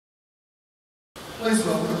Please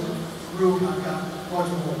welcome Real Punker,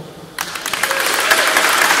 Roger Hall.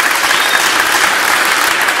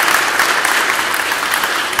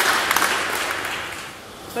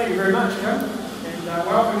 Thank you very much, Joe, and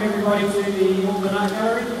welcome everybody to the Auckland Art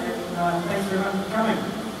Gallery, and thanks very much for coming.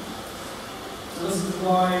 So this is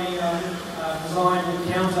my design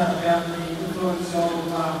encounter about the influence of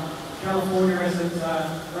California as it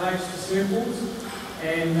relates to surfboards,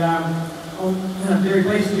 and I'm very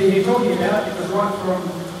pleased to be here talking about it, because right from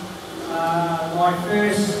my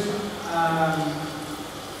first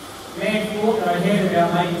mad thought that I had about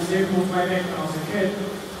making surfboards way back when I was a kid,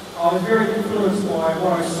 I was very influenced by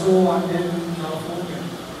what I saw in California.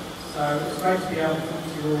 So it's great to be able to talk to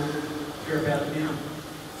you all hear about it now.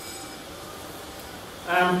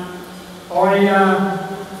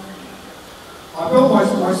 I built my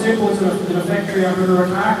surfboards in a factory up in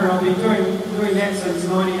Ruakaka, and I've been doing that since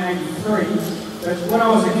 1983. But when I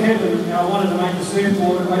was a kid and I wanted to make a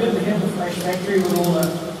surfboard, I didn't have the flash factory with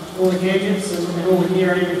all the gadgets and all the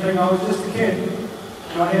gear and everything. I was just a kid,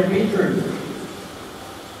 and I had a bedroom.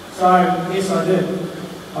 So, yes, I did.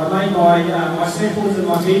 I made my surfboards in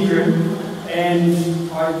my bedroom, and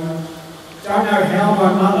I don't know how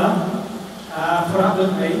my mother put up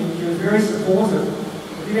with me. She was very supportive.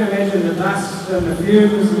 If you can imagine the dust and the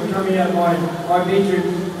fumes that were coming out of my bedroom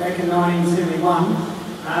back in 1971,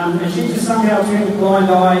 and she just somehow turned a blind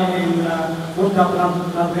eye and looked up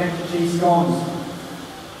another batch of cheese scones.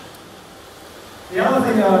 The other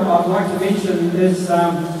thing that I'd like to mention is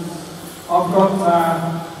I've got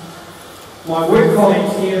my work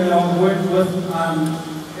colleagues here that I've worked with that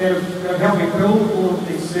have helped me build all of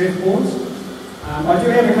these surfboards. I do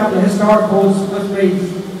have a couple of historic boards with me,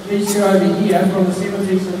 these two over here from the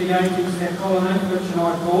 70s and the 80s that Colin Ankovich and I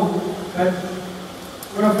bought. But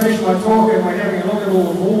when I finish my talk and we're having a look at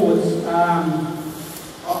all the boards,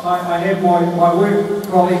 I have my work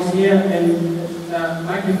colleagues here and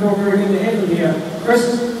make me feel very good to have them here. Chris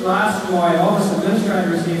Glass, my office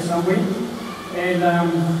administrator, is here somewhere. And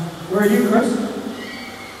where are you, Chris?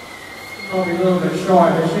 Probably a little bit shy,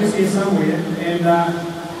 but she's here somewhere. And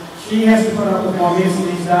she has to put up with my mess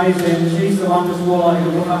these days, and she's the one that's more likely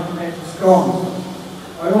to look up at the scones.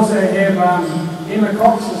 I also have Emma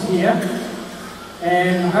Cox is here,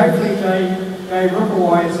 and hopefully Jay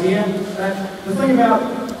Rippleway is here. But the thing about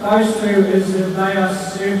those two is that they are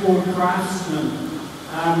surfboard craftsmen.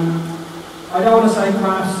 I don't want to say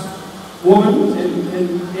craftswoman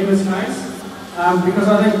in Emma's case, because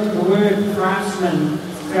I think the word craftsman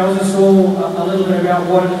tells us all a little bit about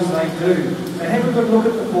what it is they do. So have a good look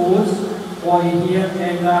at the boards while you're here,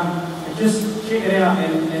 and just check it out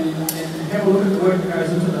and have a look at the work that goes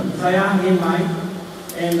into them. They are handmade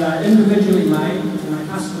and individually made and they're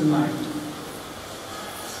custom made.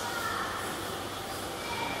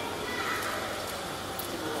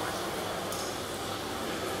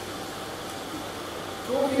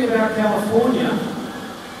 Talking about California,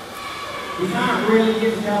 you can't really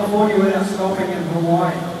get to California without stopping in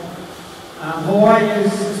Hawaii. Hawaii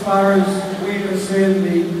is, as far as we're concerned,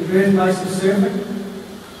 the birthplace of surfing,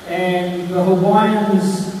 and the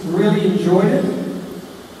Hawaiians really enjoyed it.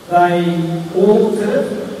 They all did it.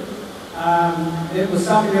 It was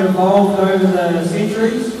something that evolved over the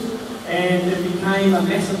centuries, and it became a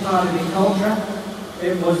massive part of their culture.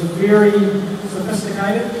 It was very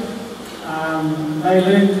sophisticated. They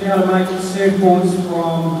learned how to make surfboards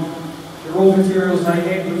from the raw materials they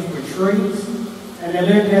had, which were trees, and they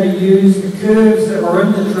learned how to use the curves that were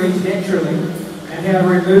in the trees naturally, and how to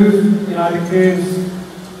remove, the curves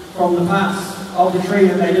from the parts of the tree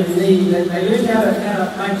that they didn't need. They learned how to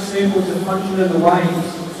make surfboards that function in the waves,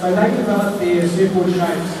 so they developed their surfboard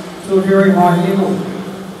shapes to a very high level.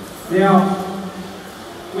 Now,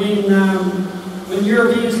 when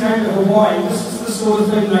Europeans came to Hawaii, this is the sort of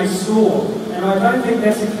thing they saw. And I don't think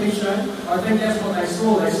that's a cliche. I think that's what they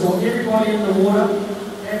saw. They saw everybody in the water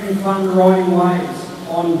having fun riding waves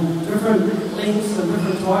on different lengths and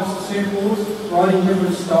different types of surfboards, riding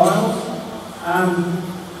different styles.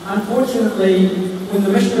 Unfortunately, when the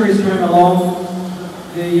missionaries came along,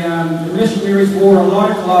 the missionaries wore a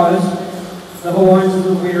lot of clothes the Hawaiians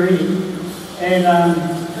didn't wear any. And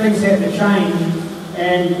things had to change.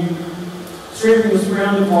 And surfing was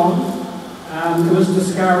frowned upon. It was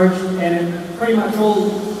discouraged, and it pretty much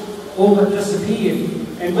all but disappeared.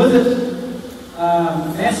 And with it,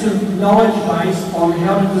 massive knowledge base on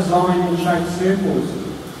how to design and shape surfboards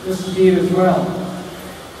disappeared as well.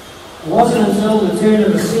 It wasn't until the turn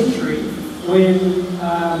of the century when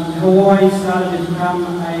Hawaii started to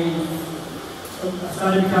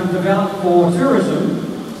become developed for tourism,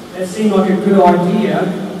 it seemed like a good idea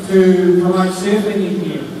to promote surfing in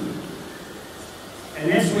here.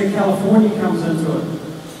 And that's where California comes into it.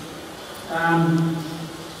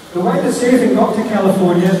 The way the surfing got to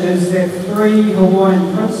California is that 3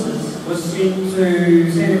 Hawaiian princes were sent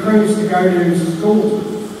to Santa Cruz to go to school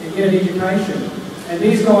and get an education. And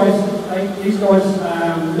these guys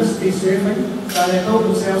missed their surfing, so they built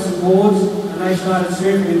themselves some boards and they started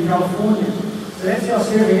surfing in California. So that's how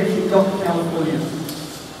surfing actually got to California.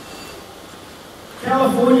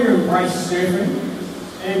 California embraced surfing,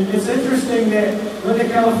 and it's interesting that when the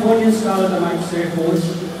Californians started to make surfboards,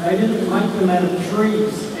 they didn't make them out of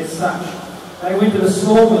trees as such. They went to the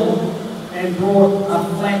sawmill and brought a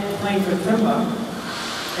flat plank of timber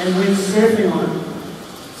and went surfing on it.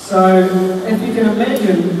 So if you can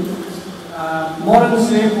imagine, modern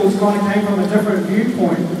surfboards kind of came from a different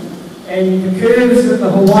viewpoint, and the curves that the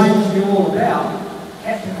Hawaiians knew all about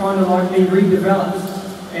had to kind of like be redeveloped,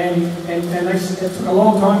 and it took a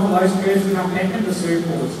long time for those curves to come back into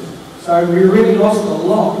surfboards. So we really lost a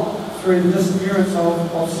lot through the disappearance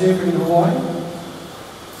of surfing in Hawaii.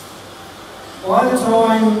 By the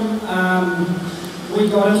time we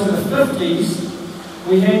got into the 50s,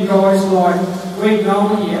 we had guys like Greg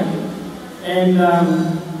Nolan here, and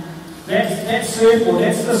that surfboard,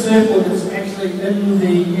 that's the surfboard that's actually in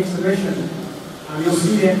the exhibition. You'll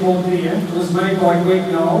see that board there. It was made by Greg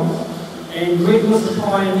Nolan, and Greg was the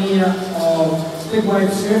pioneer of big wave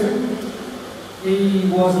surfing. He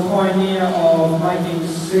was the pioneer of making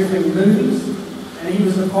surfing movies, and he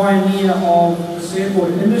was the pioneer of the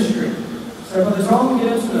surfboard industry. So by the time we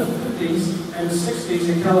get into the 50s and the 60s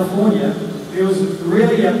in California, there was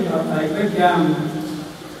really a big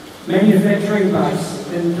manufacturing base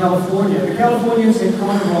in California. The Californians had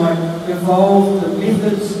kind of like evolved the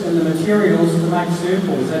methods and the materials to make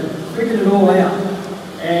surfboards. They figured it all out.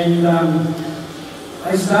 And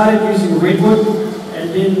they started using redwood, and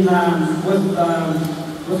then with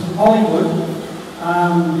Hollywood,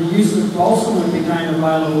 the use of balsa wood became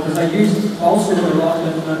available because they used balsa wood a lot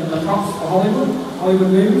in the props for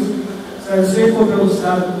Hollywood movies. So the surfboard builders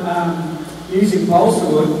started using balsa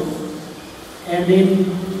wood, and then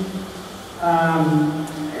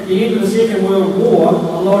at the end of the Second World War,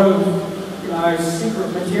 a lot of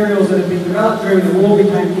secret materials that had been developed during the war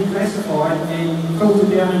became declassified and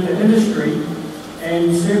filtered down into industry,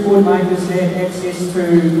 and surfboard makers had access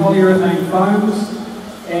to polyurethane foams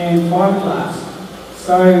and fiberglass.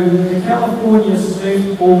 So the California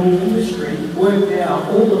surfboard industry worked out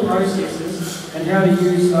all the processes and how to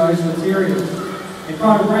use those materials. And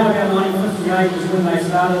kind of around about 1958 was when they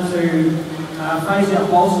started to phase out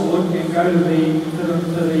balsa wood and go to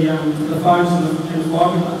the foams and the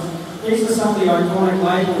fiberglass. These are some of the iconic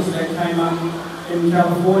labels that came up in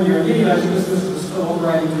California, and many of those businesses are still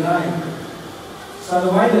operating today. So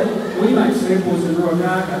the way that we make surfboards in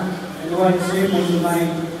Ruakaka, and the way that surfboards are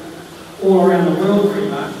made all around the world pretty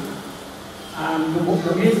much, the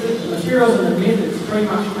materials and the methods pretty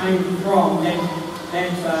much came from that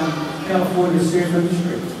California surf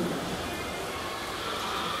industry.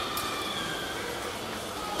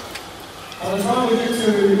 By the time we get to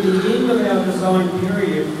the end of our design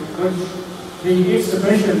period, which the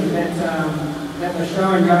exhibition that we're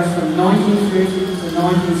showing goes from 1930 to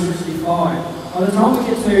 1965. By the time we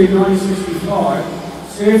get to 1965,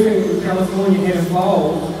 surfing in California had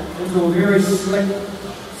evolved into a very slick,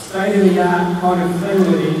 state-of-the-art kind of thing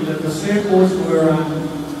where the surfboards were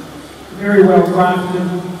very well crafted,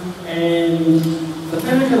 and the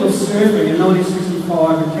pinnacle of surfing in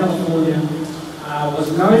 1965 in California was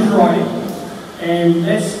nose riding. And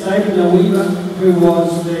that's David Weaver, who was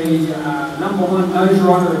the #1 nose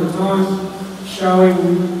rider at the time, showing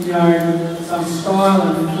some style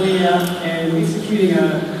and flair and executing a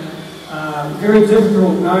very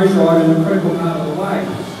difficult nose ride in a critical part of the wave.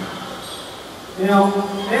 Now,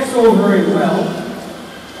 that's all very well,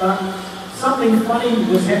 but something funny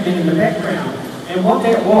was happening in the background, and what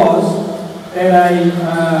that was that a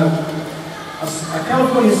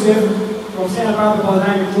California surfer from Santa Barbara by the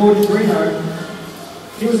name of George Grino,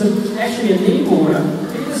 he was actually a kneeboarder.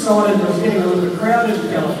 He decided it was getting a little bit crowded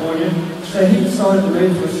in California, so he decided to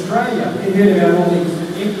move to Australia. He heard about all these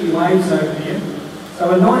empty waves over there. So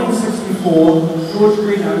in 1964, George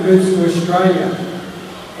Grino moves to Australia,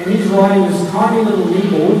 and he's riding this tiny little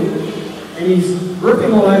kneeboard, and he's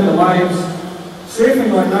ripping all over the waves,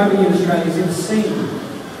 surfing like nobody in Australia's ever seen.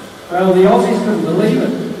 Well, the Aussies couldn't believe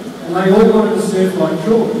it, and they all wanted to surf like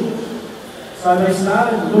George. So they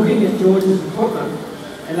started looking at George's equipment,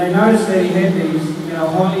 and they noticed that he had these,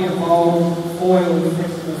 highly evolved foil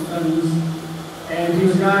flexible fins, and he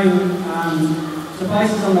was going to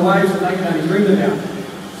places on the waves that they could only dream about.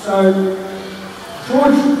 So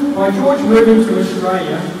by George moving to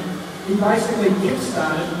Australia, he basically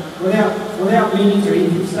kick-started, without meaning to, he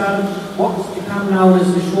kick-started what's become known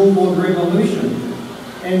as the shortboard revolution.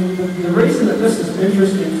 And the reason that this is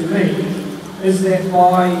interesting to me is that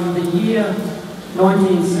by the year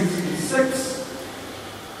 1966,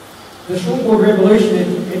 the shortboard revolution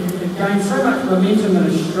had gained so much momentum in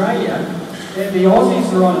Australia that the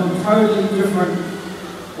Aussies are on a totally different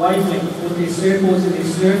wavelength with their surfboards and their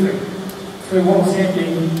surfing to what was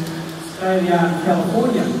happening in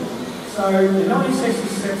California. So in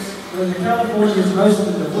 1966, when the Californians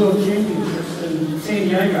hosted the World Championships in San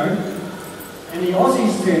Diego, and the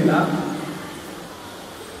Aussies turned up,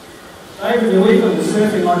 David New England was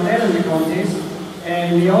surfing like that in the contest,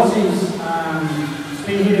 and the Aussies,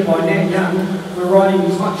 spearheaded by Nat Young, were riding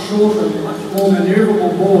these much shorter, much more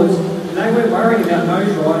manoeuvrable boards, and they weren't worrying about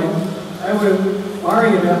nose riding, they were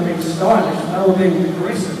worrying about being stylish, they were being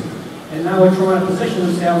aggressive, and they were trying to position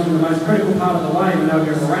themselves in the most critical part of the wave, and they were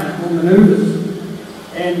doing radical manoeuvres.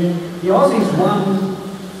 And the Aussies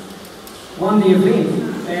won the event,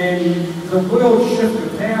 and the world shift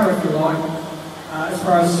of power, if you like, as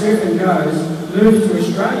far as surfing goes, moved to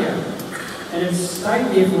Australia, and it's stayed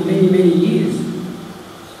there for many, many years.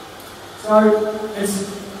 So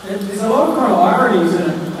there's a lot of kind of ironies in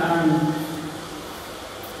it.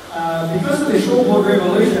 Because of the shortboard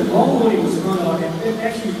revolution, longboarding was kind of like it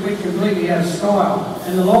actually went completely out of style,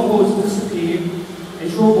 and the longboards disappeared,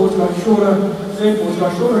 and shortboards got shorter, surfboards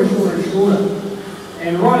got shorter and shorter and shorter,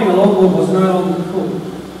 and riding a longboard was no longer cool.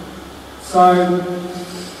 So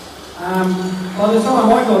by the time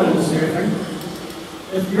I got into surfing,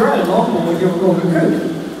 if you rode a longboard, you were called a kook.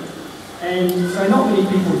 And so not many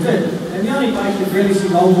people did. And the only place you'd really see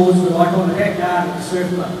longboards were like on the backyard at the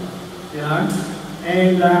surf club, you know.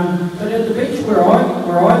 And but at the beach where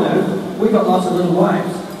I live, we got lots of little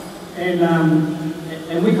waves. And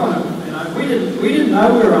we kind of, you know, we didn't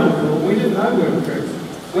know we were uncool, we didn't know we were kooks.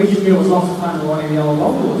 We just knew it was lots of fun riding the old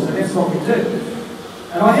longboards, so that's what we did.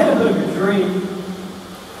 And I had a bit of a dream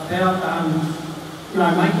about you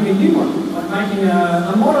know, making a new one, like making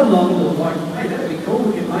a modern longboard, like, hey, that'd be cool,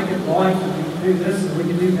 we could make it light, and we could do this, and we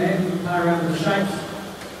could do that, and play around with the shapes.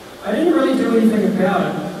 I didn't really do anything about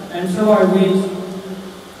it until I went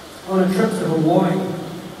on a trip to Hawaii,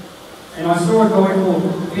 and I saw a guy called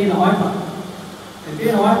Ben Iper, and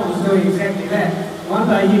Ben Iper was doing exactly that. One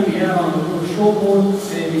day he'd be out on a little shortboard,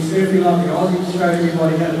 and he'd be surfing like the Aussies, showed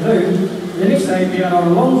everybody how to do. The next day he'd be out on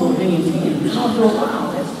a longboard hanging 10, and I thought,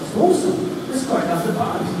 wow, that's just awesome. This guy does it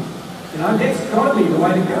both. You know, that's got to be the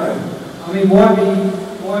way to go. I mean,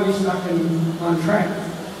 why be stuck in one track?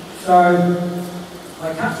 So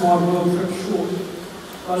I cut my world trip short,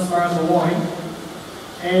 got as far as Hawaii,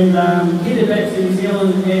 and headed back to New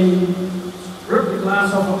Zealand and ripped the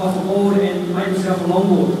glass off a board and made myself a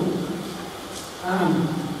longboard.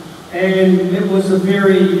 And it was a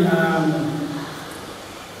very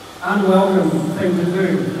unwelcome thing to do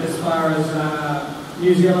as far as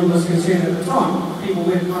New Zealand was concerned at the time. People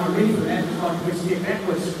weren't kind of ready for that. It was like a big step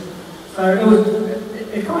backwards. So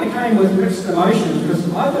it kind of came with mixed emotions, because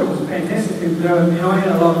I thought it was a fantastic thing to do, and I had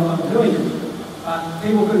a lot of fun doing it. But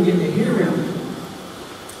people couldn't get their head around it.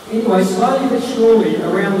 Anyway, slowly but surely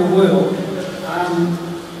around the world,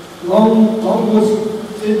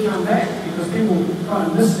 longboards did come back, because people kind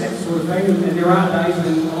of missed that sort of thing, and there are days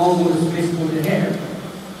when a longboard is the best board to have.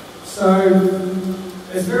 So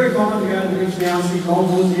it's very common to go to the beach now and see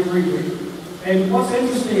longboards everywhere. And what's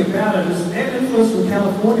interesting about it is that influence from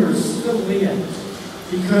California is still there,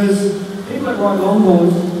 because people that ride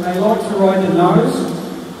longboards, they like to ride the nose.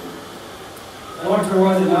 They like to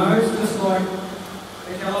ride the nose, just like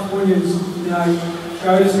the Californians, you know,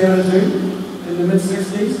 showed us how to do in the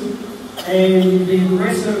mid-60s. And the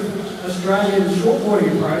aggressive Australian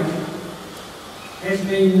shortboarding approach has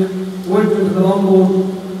been worked into the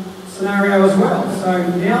longboard scenario as well. So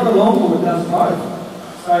now the longboard does both.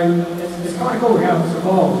 So it's kind of cool how it's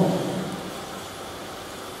evolved.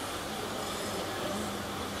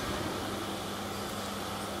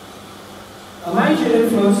 A major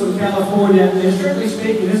influence from California, and strictly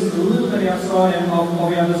speaking, this is a little bit outside of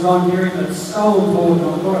our design area, but it's so important,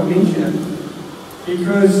 I've got to mention it,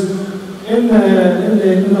 because in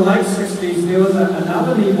the late 60s, there was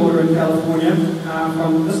another kneeboarder in California,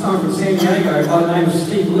 this time from San Diego, by the name of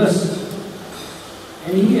Steve List.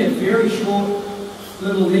 And he had very short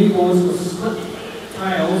little kneeboards with split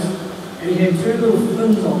tails, and he had two little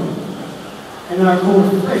fins on them, and they were called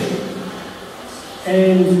fish.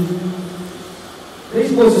 And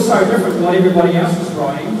these boards are so different from what everybody else was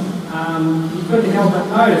riding, you couldn't help but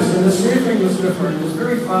notice. And the surfing was different. It was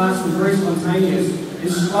very fast and very spontaneous. And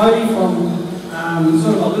slowly from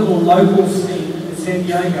sort of a little local scene in San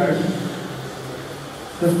Diego,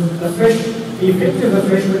 the fish, the effect of the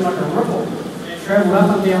fish went like a ripple. It travelled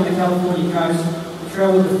up and down the California coast, it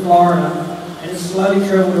travelled to Florida, and it slowly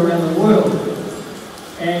travelled around the world.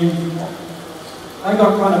 And I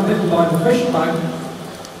got kind of bitten by the fish bug.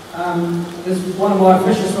 There's one of my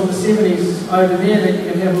fishes from the 70s over there that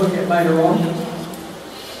you can have a look at later on.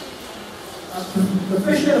 The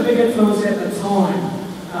fish had a big influence at the time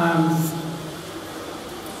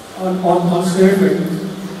on surfing.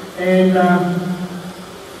 And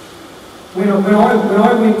when I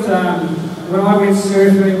went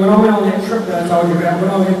surfing, when I went on that trip that I told you about, when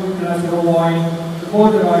I went to Hawaii, the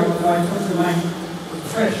board that I took to make was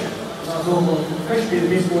fish. I thought, well, fish would be the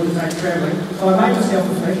best board to take travelling. So I made myself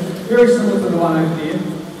a fish, very similar to the one over there.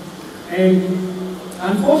 And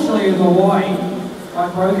unfortunately in Hawaii, I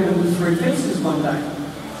broke it into 3 pieces one day.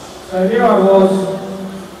 So there I was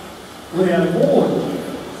without a board.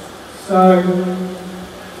 So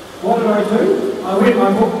what did I do? I went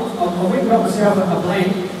and got myself a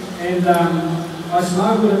blank, and I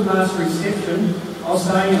smuggled it past reception. I was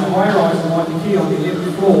staying in a high-rise in Waikiki on the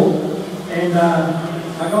 11th floor, and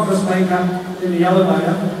I got this blank up in the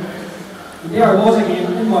elevator. And there I was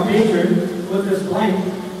again in my bedroom with this blank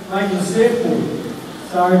making a surfboard.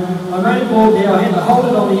 So I made a board there. I had to hold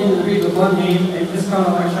it on the end of the bed with one hand and just kind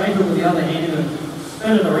of like shape it with the other hand and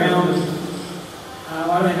spin it around. And, I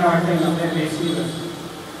don't know how I cleaned up that mess either.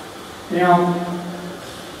 Now,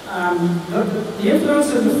 the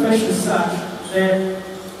influence of the fish is such that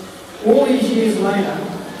all these years later,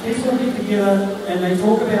 people get together and they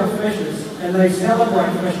talk about fishes and they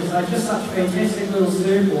celebrate fishes. They're just such fantastic little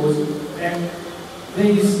surfboards, and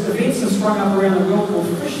these events have sprung up around the world called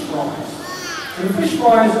fish fries. And fish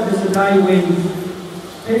fries is a day when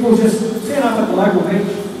people just turn up at the local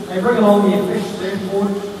beach, they bring along their fish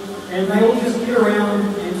surfboard, and they all just get around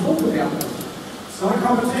and talk about them. It's not a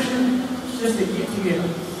competition, it's just a get together.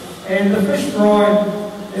 And the fish fry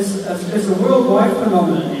is a worldwide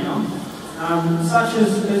phenomenon now, such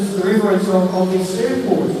as the reverence of these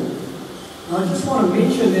surfboards. And I just want to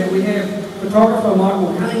mention that we have photographer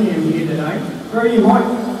Michael Cunningham here today. Where are you, Mike?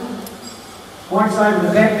 Mike's over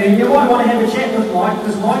the back there. You might want to have a chat with Mike,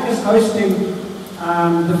 because Mike is hosting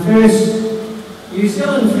the first New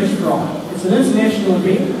Zealand Fish Fry. It's an international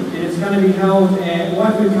event, and it's going to be held at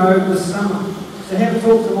Waifu Cove this summer. So have a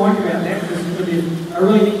talk to Mike about that, because it'll be a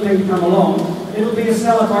really neat thing to come along. It'll be a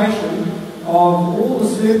celebration of all the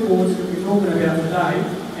surfboards that we're talking about today,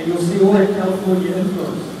 and you'll see all that California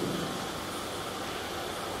influence.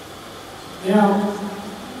 Now,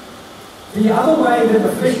 the other way that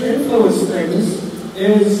the fish influence things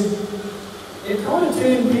is it kind of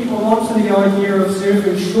turned people onto the idea of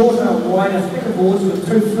surfing shorter, wider, thicker boards with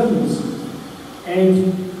 2 fins.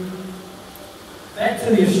 And back to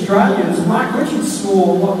the Australians, Mark Richards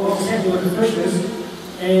saw what was happening with the fishes,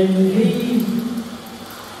 and he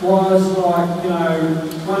was like, you know,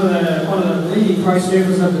 one of the leading pro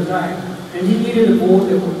surfers of the day. And he needed a board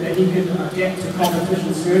that he could adapt to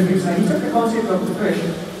competition surfing. So he took the concept of the fish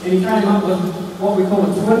and he came up with what we call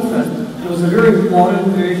a twin fin. And it was a very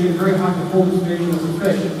modern version, very high performance version of the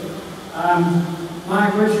fish.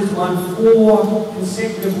 Mark Richards won 4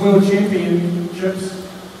 consecutive world championships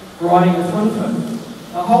riding a twin fin.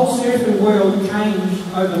 The whole surfing world changed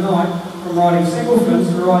overnight from riding single fins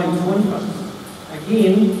to riding twin fins.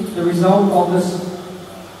 Again, the result of this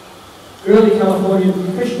early Californian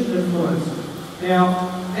fish influence.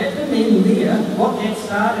 Now, at the end there, what that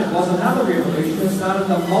started was another revolution. It started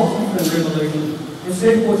the multi-fin revolution. And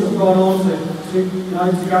surfboards have gone on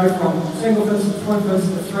to go from single fins to twin fins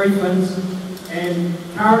to 3 fins. And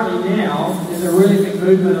currently now, there's a really big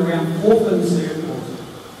movement around 4-fin surfboards.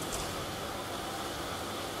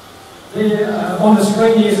 There, on the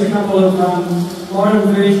screen, there's a couple of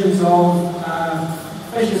modern versions of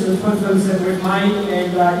fishes and twin fins that we've made,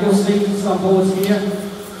 and you'll see some boards here.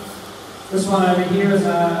 This one over here is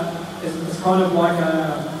kind of like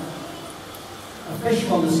a fish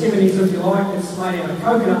from the 70s, if you like. It's made out of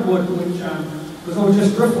coconut wood, which was all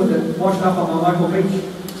just driftwood that washed up on the local beach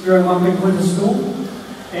during one big winter storm.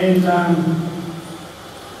 And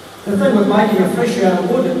the thing with making a fish out of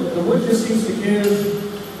wood, the wood just seems to give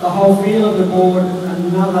the whole feel of the board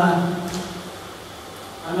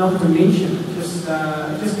another dimension. It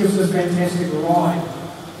just gives this fantastic ride.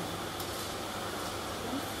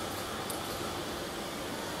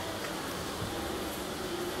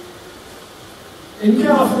 In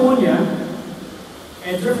California,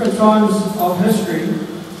 at different times of history,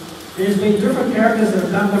 there's been different characters that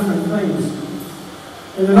have done different things.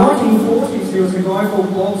 In the 1940s, there was a guy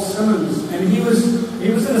called Bob Simmons, and he was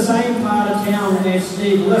in the same part of town as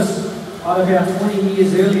Steve Liss about 20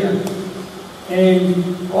 years earlier.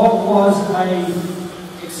 And Bob was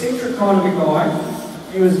a eccentric kind of a guy.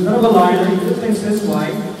 He was a bit of a loner, he did things his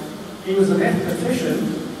way. He was a mathematician,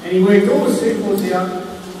 and he worked all the surfboards out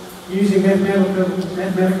using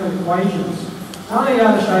mathematical equations. None of the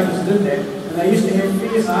other shapers did that, and they used to have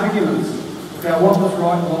fierce arguments about what was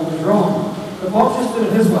right and what was wrong. But Bob just did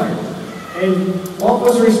it his way. And Bob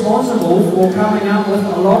was responsible for coming up with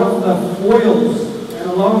a lot of the foils and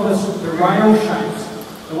a lot of the rail shapes,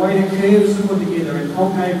 the way the curves are put together and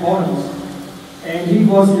concave bottoms. And he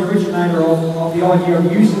was the originator of the idea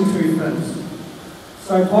of using two fins.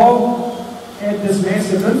 So Bob had this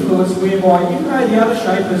massive influence whereby even though the other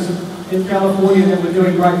shapers in California that were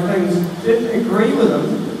doing great things didn't agree with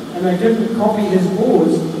him and they didn't copy his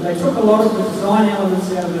boards, they took a lot of the design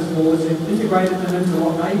elements out of his boards and integrated them into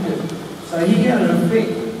what they did. So he had an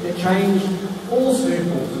effect that changed all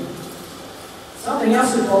surfboards. Something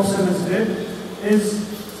else that Bob Simmons did is,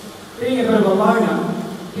 being a bit of a loner,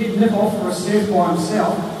 he'd nip off for a surf by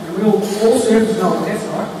himself, and we all surfers know what that's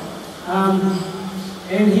like.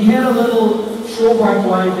 And he had a little shore break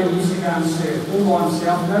wave that he used to go and surf all by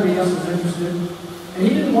himself, nobody else was interested. And he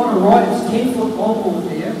didn't want to ride his 10-foot bobbleboard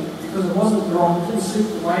there because it wasn't the right, it didn't suit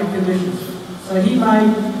the wave conditions. So he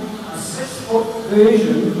made a 6-foot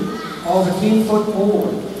version of a 10-foot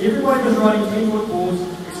board. Everybody was riding 10-foot boards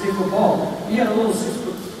except for Bob. He had a little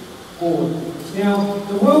 6-foot board. Now,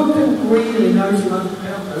 the world didn't really know too much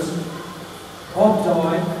about this. Bob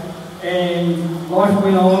died, and life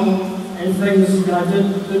went on, and things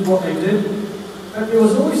did what they did. But there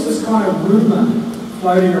was always this kind of rumour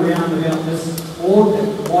floating around about this board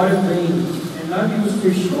that might have been, and nobody was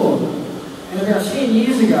too sure. And about 10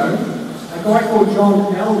 years ago, a guy called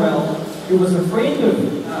John Elwell, who was a friend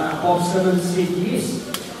of Bob Simmons, said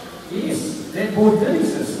yes, that board did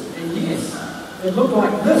exist, and yes, it looked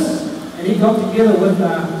like this. And he got together with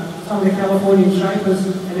some of the Californian shapers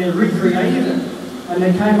and they recreated it. And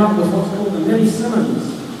they came up with what's called the Mini Simmons.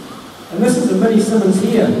 And this is the Mini Simmons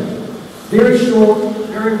here. Very short,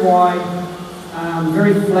 very wide,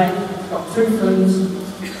 very flat. It's got two fins.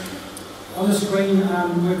 On the screen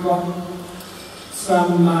we've got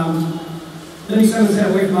some Mini Simmons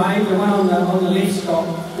that we've made. The one on the left's got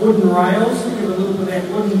wooden rails to give a little bit of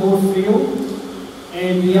that wooden board feel.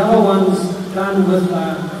 And the other one's done with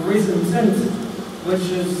resin tint, which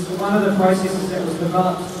is one of the processes that was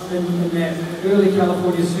developed in that early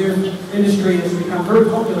California surf industry that's become very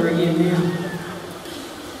popular again now.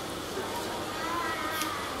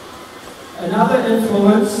 Another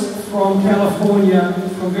influence from California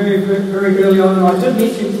from very early on, and I did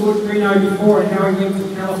mention George Brino before and how he went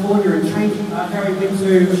to California and changed, how he went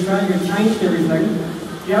to Australia and changed everything.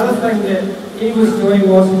 The other thing that he was doing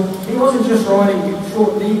was, he wasn't just riding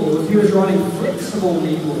short kneeboards, he was riding flexible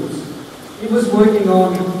kneeboards. He was working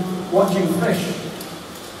on watching fish.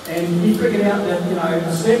 And he figured out that,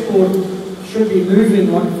 a surfboard should be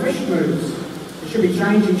moving like fish moves. It should be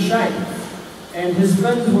changing shape. And his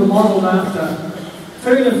fins were modelled after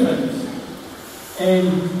tuna fins. And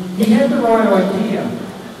he had the right idea.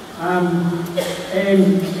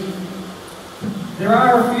 And there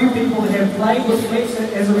are a few people that have played with flex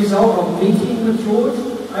as a result of meeting with George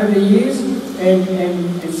over the years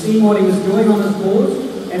and seeing what he was doing on his boards.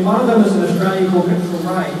 And one of them is an Australian called Mitchell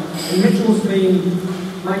Ray. And Mitchell's been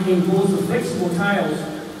making boards with flexible tails,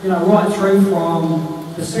 right through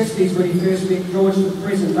from the 60s when he first met George to the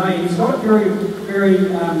present day. And he's got it very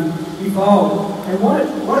evolved. And what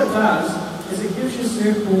it does is it gives your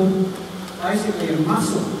surfboard basically a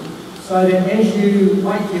muscle. So that as you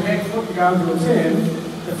wake your back foot to go into a turn,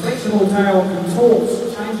 the flexible tail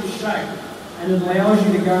contorts, changes shape, and it allows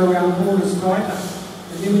you to go around corners tighter.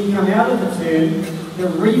 And then when you come out of the turn, the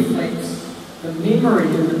reflex, the memory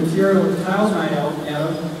of the material that the tail's made out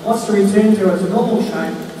of, wants to return to its normal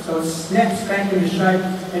shape, so it snaps back into shape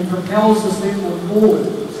and propels the surfboard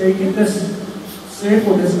forward. So you get this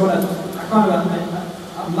surfboard that's got a kind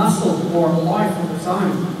of a muscle or a life of its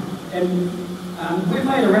own. And we've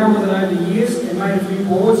made around with it over the years and made a few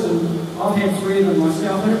boards, and I've had 3 of them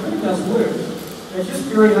myself, and it really does work. It's just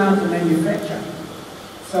very hard to manufacture.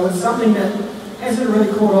 So it's something that hasn't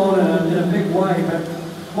really caught on in a big way, but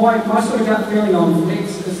my sort of gut feeling on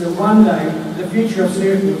flex is that one day the future of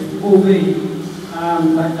surfboards will be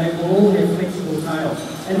that they will all have flexible tails,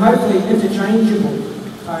 and hopefully interchangeable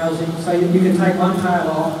tails, so you can take one tail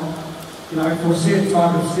off. For a certain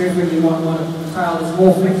type of surfing you might want a tail that's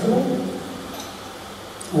more flexible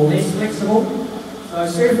or less flexible. So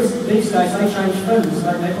surfers these days, they change fins.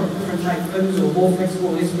 They put different shaped fins or more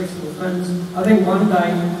flexible, less flexible fins. I think one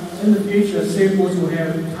day in the future, surfboards will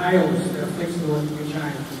have tails that are flexible and can be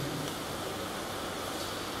changed.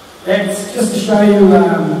 That's just to show you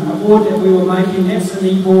a board that we were making. That's an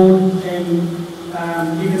e-board, and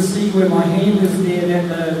you can see where my hand is there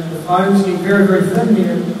that the foam's getting very, very thin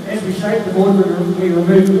there. As we shaped the board, we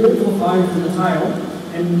removed all the foam from the tail,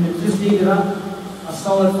 and it just ended up a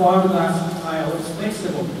solid fiberglass tail. It's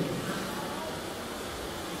flexible.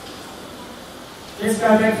 Let's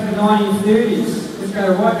go back to the 1930s. Let's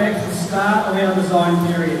go right back to the start of our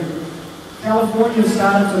design period. California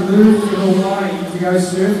started to move to Hawaii to go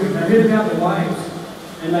surfing. They heard about the waves,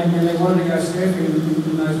 and they wanted to go surfing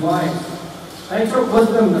in those waves. They took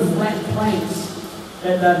with them the flat planks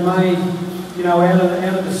that they'd made, you know, out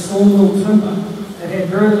of the sawmill timber that had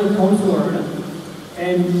very little contour in it.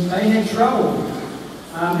 And they had trouble.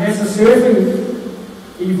 As the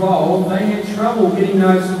surfing evolved, they had trouble getting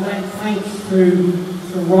those flat planks to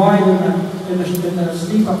ride in the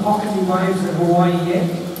steeper pockety waves that Hawaii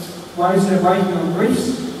had. Waves that are breaking on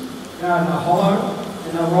reefs, you know, and they're hollow,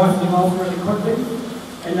 and they're rifling off really quickly,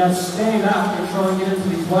 and they'll stand up and try and get into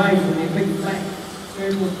these waves with their big flat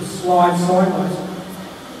circles to slide sideways.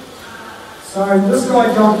 So this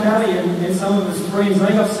guy John Kelly and some of his friends, they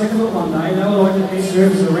got sick of it one day. They were like the best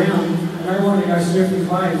surfers around, and they wanted to go surf these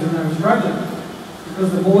waves, and they were struggling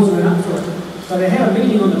because the boards went up to it. So they had a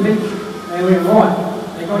meeting on the beach. They went right.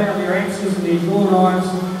 They got out their axes and their draw knives,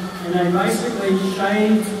 and they basically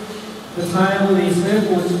shaved the tail of their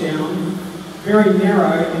surfboards down, very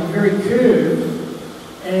narrow and very curved.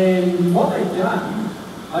 And what they've done,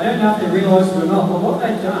 I don't know if they realised it or not, but what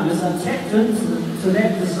they've done is they've tapped into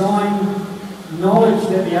that design knowledge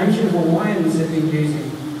that the ancient Hawaiians have been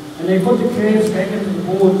using. And they put the curves back into the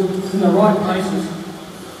boards in the right places.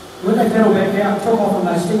 When they pedal back out, took off on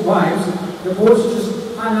those steep waves, the boards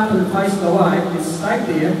just hung up in the face of the wave and stayed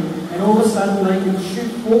there, and all of a sudden they could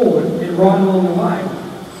shoot forward and ride along the wave.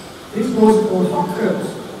 These boards are called hot curls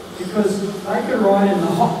because they could ride in the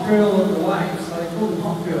hot curl of the wave, so they call them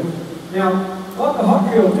hot curls. Now, what the hot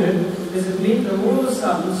curl did is it meant that all of a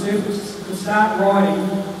sudden surfers could start riding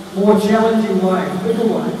more challenging waves, bigger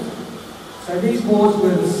waves. So these boards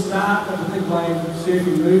were the start of the big wave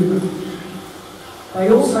surfing movement. They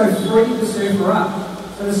also freed the surfer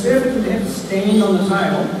up, so the surfer didn't have to stand on the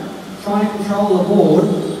tail, trying to control the board,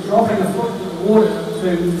 dropping a foot in the water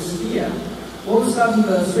to steer. All of a sudden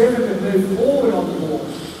the surfer could move forward on the board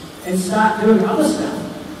and start doing other stuff.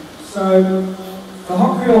 So the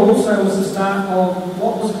hot curl also was the start of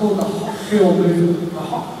what was called the hot curl movement, the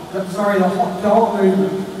hot dog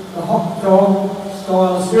movement, the hot dog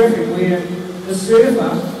style of surfing, where the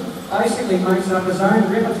surfer basically makes up his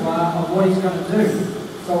own repertoire of what he's going to do.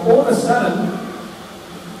 So all of a sudden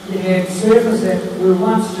you had surfers that were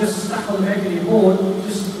once just stuck on the back of your board,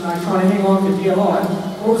 just trying to hang on for dear life.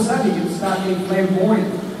 All of a sudden you can start getting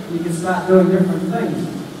flamboyant, and you can start doing different things.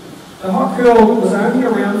 The hot curl was only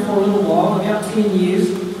around for a little while, about 10 years,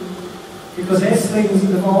 because as things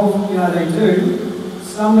evolve, you know, they do,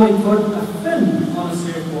 somebody put a fin on a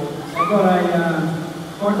surfboard. They've got a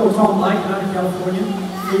guy called Tom Lake out of California.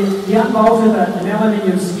 He unbolted an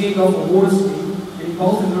aluminium skeg off a water ski, and he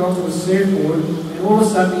bolted it onto a surfboard, and all of a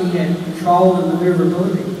sudden he had control and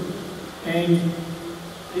maneuverability. And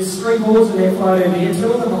there's 3 boards in that photo there,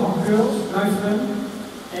 2 of them are hot curls, no fin,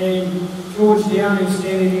 and George Downing's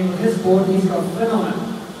standing there with his board, and he's got a fin on it.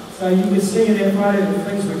 So you can see in that photo that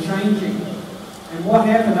things were changing. And what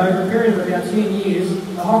happened over a period of about 10 years,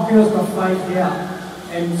 the hot curls got phased out,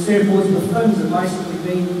 and surfboards with fins have basically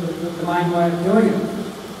been the main way of doing it.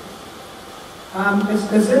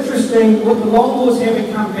 It's interesting, with the longboards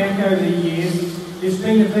having come back over the years, there's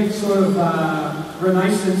been a big sort of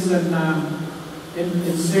renaissance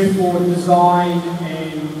in surfboard design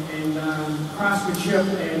and craftsmanship,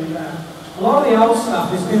 and a lot of the old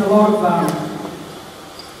stuff. There's been a lot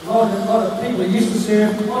of people who used to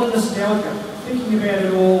surf, a lot of nostalgia, thinking about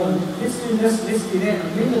it all, and let's do this, let's do that. And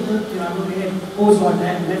remember, you know, when we had boards like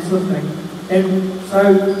that and that sort of thing. And so,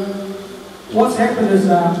 what's happened is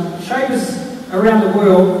shapers around the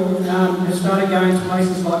world have started going to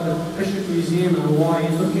places like the Bishop Museum in Hawaii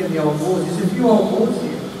and looking at the old boards. There's a few old boards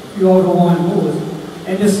here, a few old Hawaiian boards,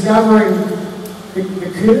 and discovering the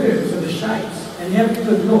curves and the shapes and having a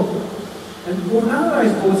good look. And well, none of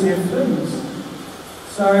those boards have fins.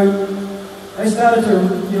 So they started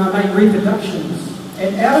to, you know, make reproductions.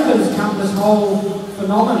 And out of it has come this whole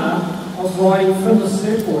phenomena of riding finless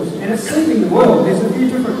surfboards. And it's sweeping the world. There's a few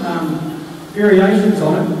different variations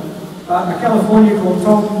on it. But a California called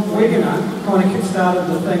Tom Wegener kind of kick-started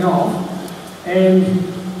the thing off. And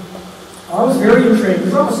I was very intrigued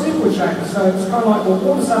because I'm a surfboard shaper, so it's kind of like, well,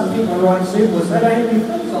 all of a sudden people are riding surfboards, they don't have any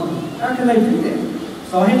fins on them. How can they do that?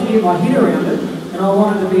 So I had to get my head around it, and I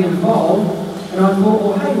wanted to be involved And I thought,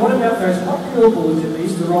 well, hey, what about those hot curl boards that they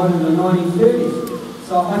used to ride in the 1930s?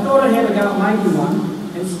 So I thought I'd have a go at making one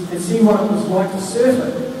and see what it was like to surf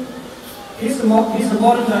it. Here's the modern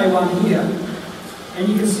day one here, and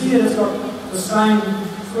you can see that it's got the same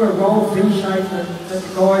sort of roll fin shape that the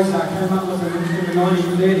guys came up with in the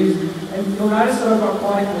 1930s. And you'll notice that I've got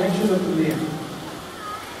quite a collection of them there.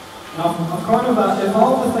 And I've kind of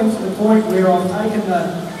evolved the things to the point where I've taken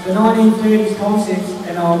the 1930s concepts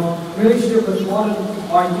and I've merged it with modern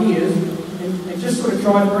ideas and just sort of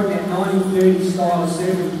tried to bring that 1930s style of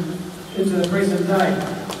surfing into the present day.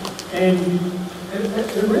 And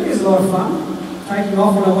it really is a lot of fun, taking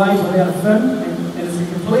off on a wave without a fin, and it's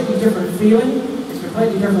a completely different feeling, it's a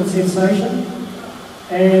completely different sensation,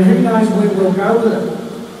 and who knows where we'll go with it.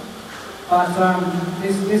 But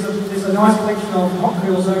there's a nice collection of hot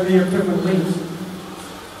curls over there of different lengths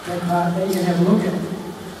that you can have a look at.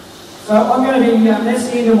 So I'm going to be, that's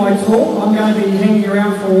the end of my talk. I'm going to be hanging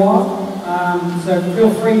around for a while. So feel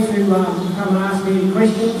free to come and ask me any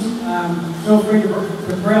questions. Feel free to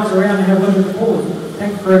browse around and have a look at the board.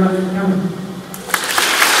 Thanks very much for coming.